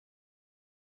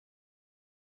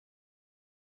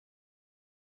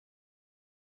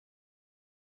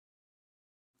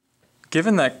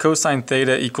Given that cosine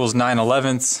theta equals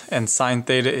 9/11 and sine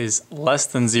theta is less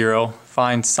than 0,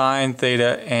 find sine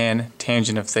theta and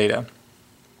tangent of theta.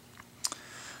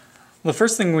 The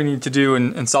first thing we need to do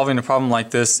in solving a problem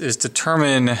like this is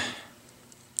determine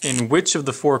in which of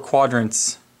the four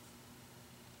quadrants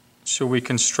should we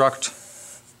construct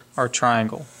our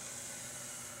triangle.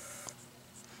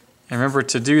 And remember,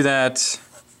 to do that,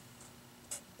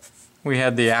 we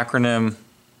had the acronym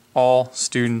All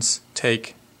Students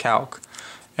Take Calc.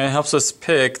 And it helps us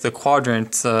pick the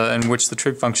quadrant in which the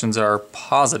trig functions are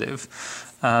positive.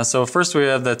 So first we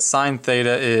have that sine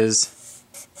theta is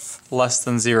less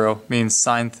than 0, means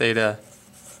sine theta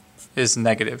is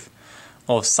negative.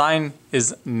 Well, if sine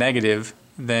is negative,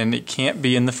 then it can't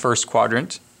be in the first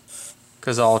quadrant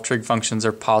because all trig functions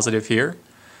are positive here.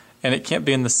 And it can't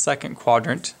be in the second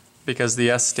quadrant because the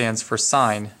S stands for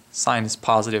sine. Sine is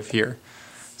positive here.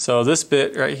 So this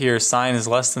bit right here, sine is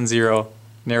less than 0,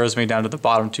 narrows me down to the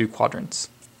bottom two quadrants.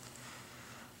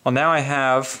 Well, now I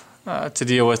have to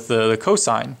deal with the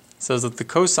cosine. It says that the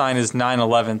cosine is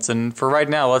 9/11, and for right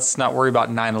now, let's not worry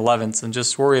about 9/11 and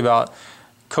just worry about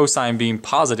cosine being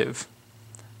positive.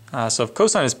 So if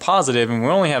cosine is positive and we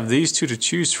only have these two to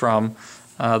choose from,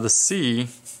 the C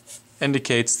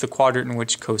indicates the quadrant in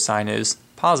which cosine is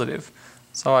positive.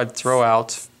 So I'd throw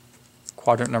out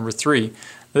quadrant number 3.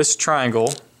 This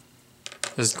triangle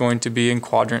is going to be in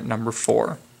quadrant number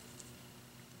 4.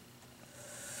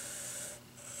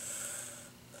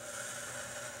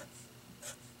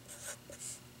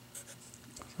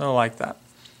 So like that.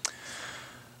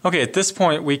 Okay, at this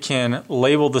point we can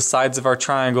label the sides of our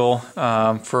triangle.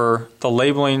 For the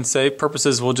labeling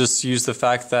purposes, we'll just use the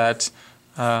fact that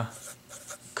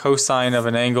cosine of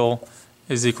an angle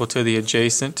is equal to the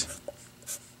adjacent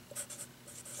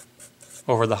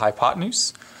over the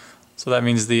hypotenuse. So that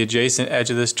means the adjacent edge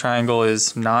of this triangle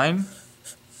is 9.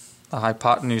 The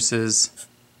hypotenuse is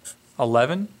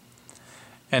 11.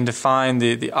 And to find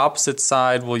the opposite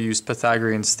side, we'll use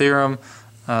Pythagorean's theorem.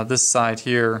 This side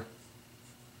here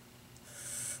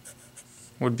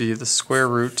would be the square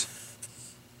root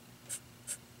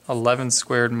 11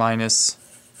 squared minus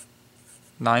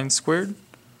 9 squared.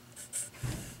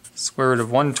 Square root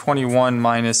of 121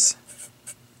 minus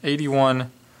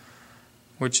 81,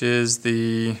 which is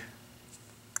the,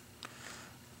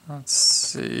 let's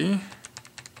see,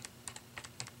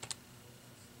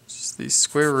 just the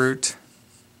square root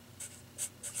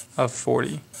of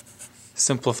 40,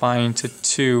 simplifying to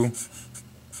 2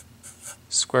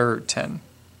 square root 10.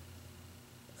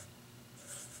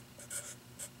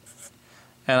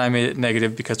 And I made it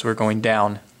negative because we're going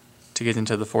down to get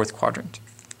into the fourth quadrant.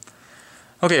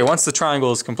 Okay, once the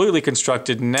triangle is completely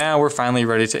constructed, now we're finally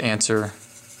ready to answer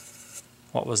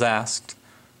what was asked.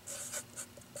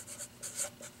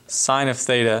 Sine of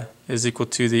theta is equal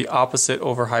to the opposite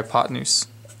over hypotenuse.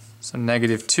 So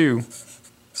negative 2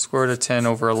 square root of 10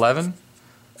 over 11.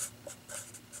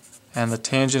 And the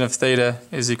tangent of theta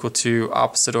is equal to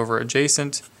opposite over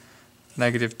adjacent,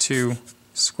 negative 2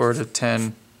 square root of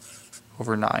 10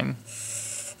 over 9.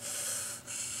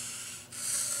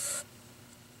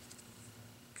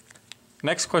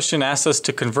 Next question asks us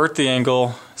to convert the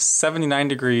angle 79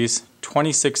 degrees,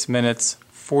 26 minutes,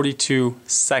 42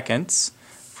 seconds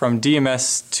from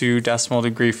DMS to decimal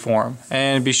degree form,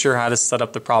 and be sure how to set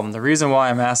up the problem. The reason why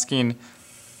I'm asking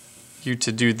you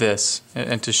to do this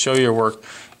and to show your work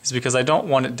is because I don't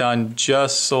want it done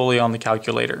just solely on the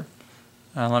calculator.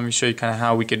 Let me show you kind of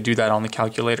how we could do that on the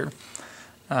calculator.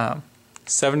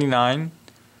 79,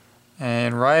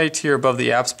 and right here above the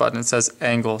apps button it says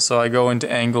angle, so I go into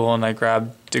angle and I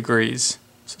grab degrees.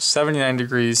 So 79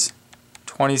 degrees,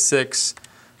 26,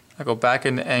 I go back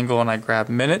into angle and I grab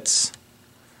minutes,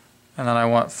 and then I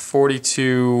want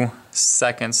 42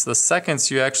 seconds. The seconds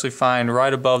you actually find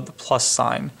right above the plus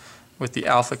sign with the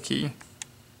alpha key.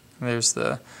 And there's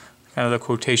the kind of the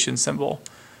quotation symbol.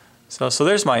 So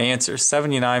there's my answer,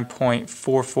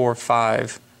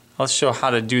 79.445. Let's show how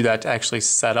to do that to actually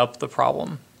set up the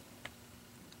problem.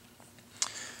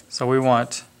 So we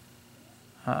want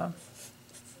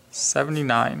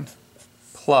 79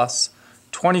 plus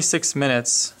 26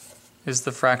 minutes is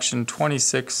the fraction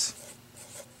 26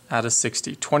 out of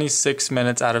 60. 26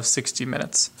 minutes out of 60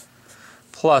 minutes.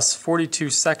 Plus 42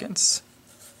 seconds.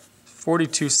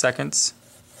 42 seconds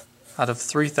out of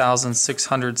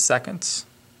 3,600 seconds.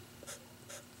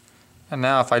 And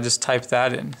now if I just type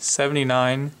that in,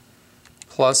 79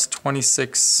 plus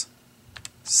 26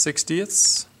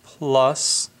 sixtieths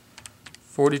plus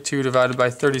 42 divided by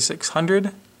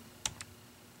 3,600,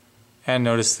 and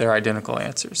notice they're identical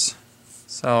answers.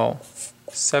 So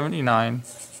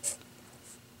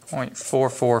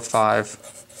 79.445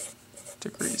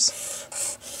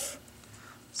 degrees.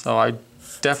 So I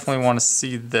definitely want to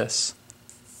see this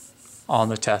on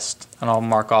the test, and I'll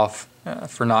mark off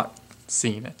for not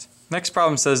seeing it. Next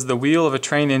problem says the wheel of a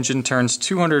train engine turns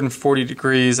 240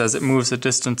 degrees as it moves a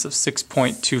distance of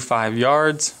 6.25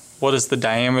 yards. What is the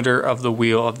diameter of the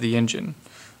wheel of the engine?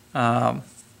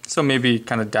 So maybe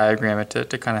kind of diagram it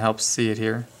to kind of help see it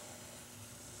here.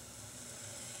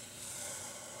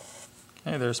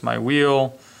 Okay, there's my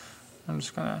wheel. I'm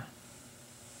just going to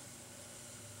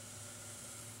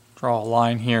draw a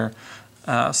line here.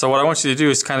 So what I want you to do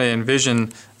is kind of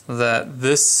envision that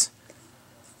this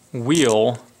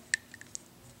wheel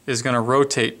is going to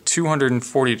rotate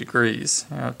 240 degrees.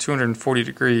 240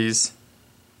 degrees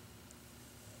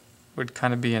would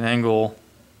kind of be an angle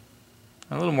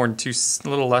a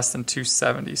little less than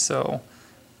 270, so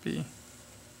be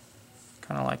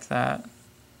kind of like that.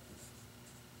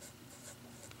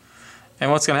 And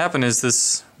what's going to happen is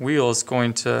this wheel is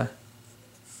going to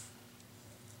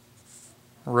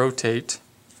rotate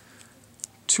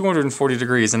 240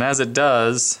 degrees, and as it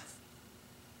does,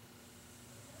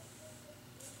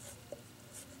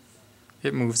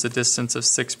 it moves a distance of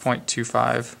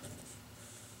 6.25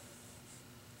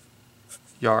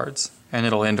 yards, and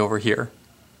it'll end over here.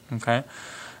 Okay,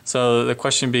 so the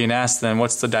question being asked then,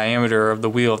 what's the diameter of the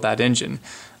wheel of that engine?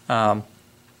 Well,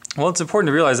 it's important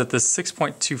to realize that this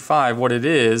 6.25, what it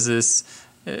is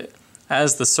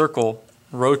as the circle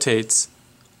rotates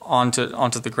onto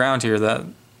the ground here, that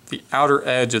the outer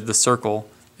edge of the circle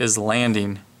is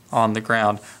landing on the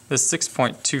ground. This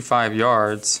 6.25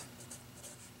 yards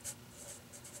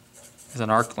is an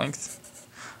arc length,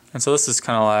 and so this is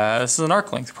kind of this is an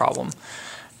arc length problem.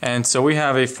 And so we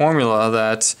have a formula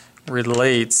that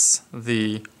relates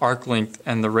the arc length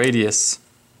and the radius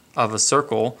of a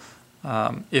circle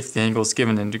if the angle is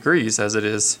given in degrees, as it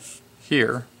is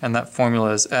here. And that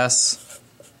formula is S.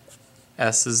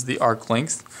 S is the arc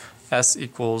length. S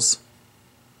equals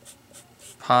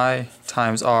pi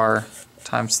times r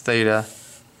times theta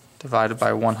divided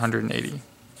by 180.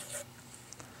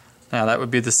 Now that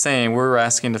would be the same. We're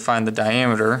asking to find the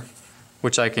diameter,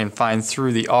 which I can find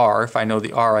through the r. If I know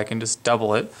the r, I can just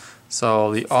double it.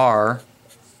 So the r,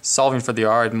 solving for the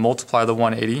r, I'd multiply the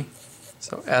 180.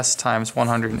 So S times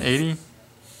 180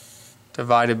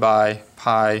 divided by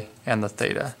pi and the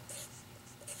theta.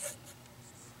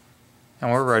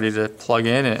 And we're ready to plug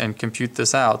in and compute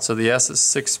this out. So the S is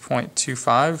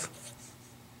 6.25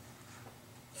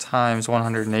 times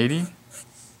 180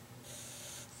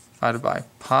 divided by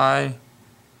pi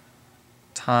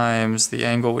times the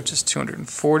angle, which is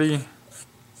 240.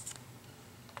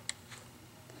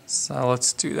 So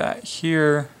let's do that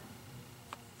here.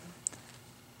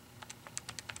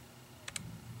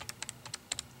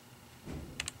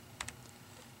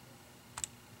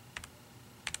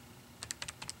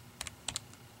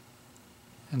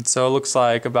 And so it looks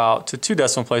like about to 2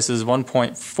 decimal places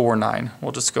 1.49.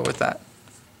 We'll just go with that.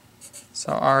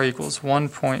 So R equals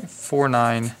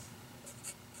 1.49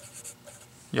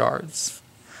 yards.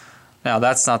 Now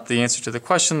that's not the answer to the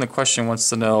question. The question wants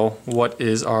to know what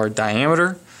is our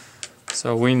diameter.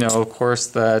 So we know, of course,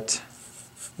 that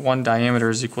one diameter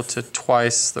is equal to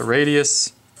twice the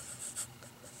radius.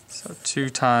 So 2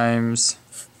 times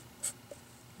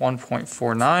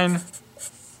 1.49,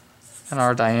 and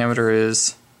our diameter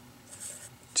is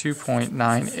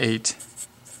 2.98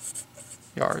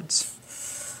 yards.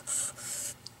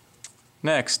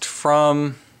 Next,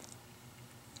 from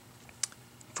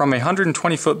a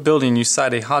 120-foot building, you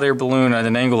sight a hot air balloon at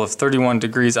an angle of 31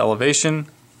 degrees elevation.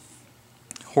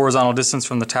 Horizontal distance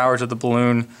from the tower to the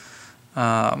balloon,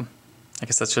 I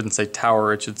guess that shouldn't say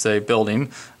tower, it should say building.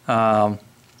 From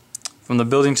the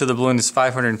building to the balloon is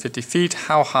 550 feet.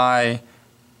 How high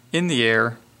in the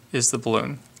air is the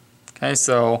balloon? Okay,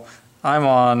 so I'm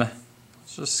on,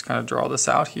 let's just kind of draw this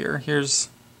out here. Here's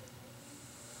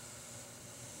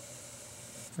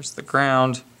the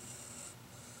ground.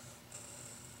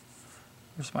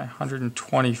 Here's my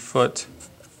 120-foot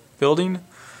building.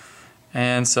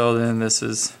 And so then this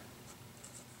is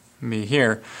me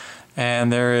here.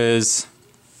 And there is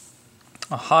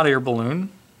a hot air balloon.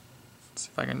 Let's see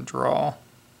if I can draw.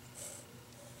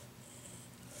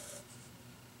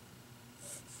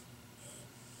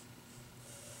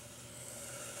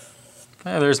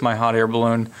 Okay, there's my hot air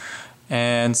balloon.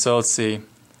 And so let's see.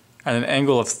 At an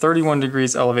angle of 31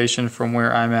 degrees elevation from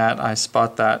where I'm at, I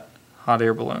spot that hot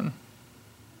air balloon.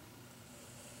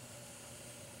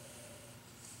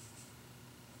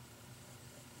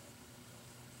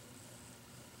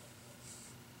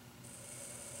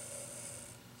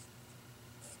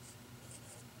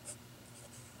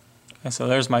 Okay, so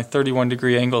there's my 31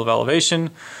 degree angle of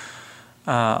elevation.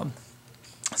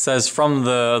 says from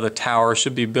the tower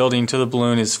should be building to the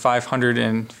balloon is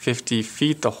 550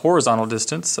 feet, the horizontal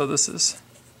distance. So this is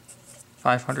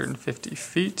 550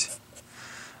 feet.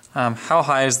 How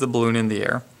high is the balloon in the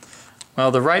air?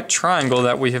 Well, the right triangle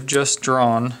that we have just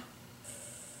drawn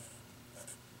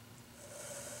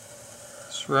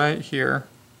is right here.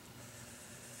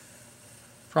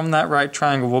 From that right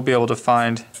triangle, we'll be able to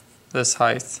find this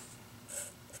height.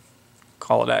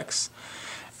 Call it x.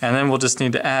 And then we'll just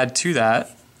need to add to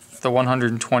that the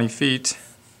 120 feet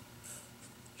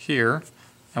here,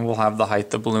 and we'll have the height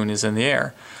the balloon is in the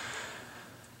air.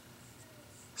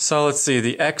 So let's see,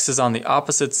 the x is on the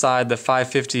opposite side, the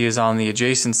 550 is on the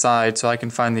adjacent side, so I can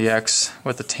find the x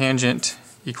with the tangent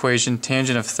equation.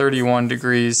 Tangent of 31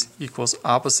 degrees equals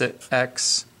opposite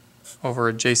x over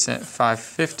adjacent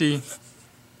 550.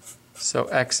 So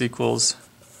x equals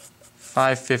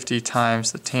 550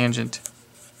 times the tangent of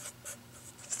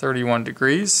 31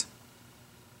 degrees.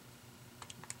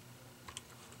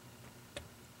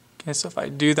 Okay, so if I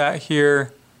do that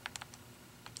here,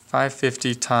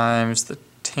 550 times the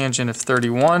tangent of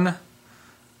 31,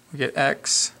 we get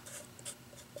x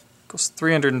equals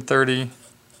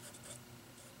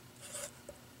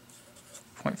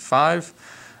 330.5.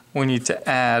 We need to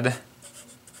add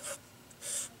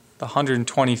the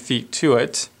 120 feet to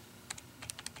it,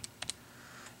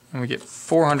 and we get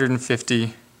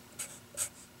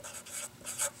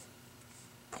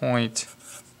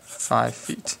 450.5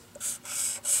 feet.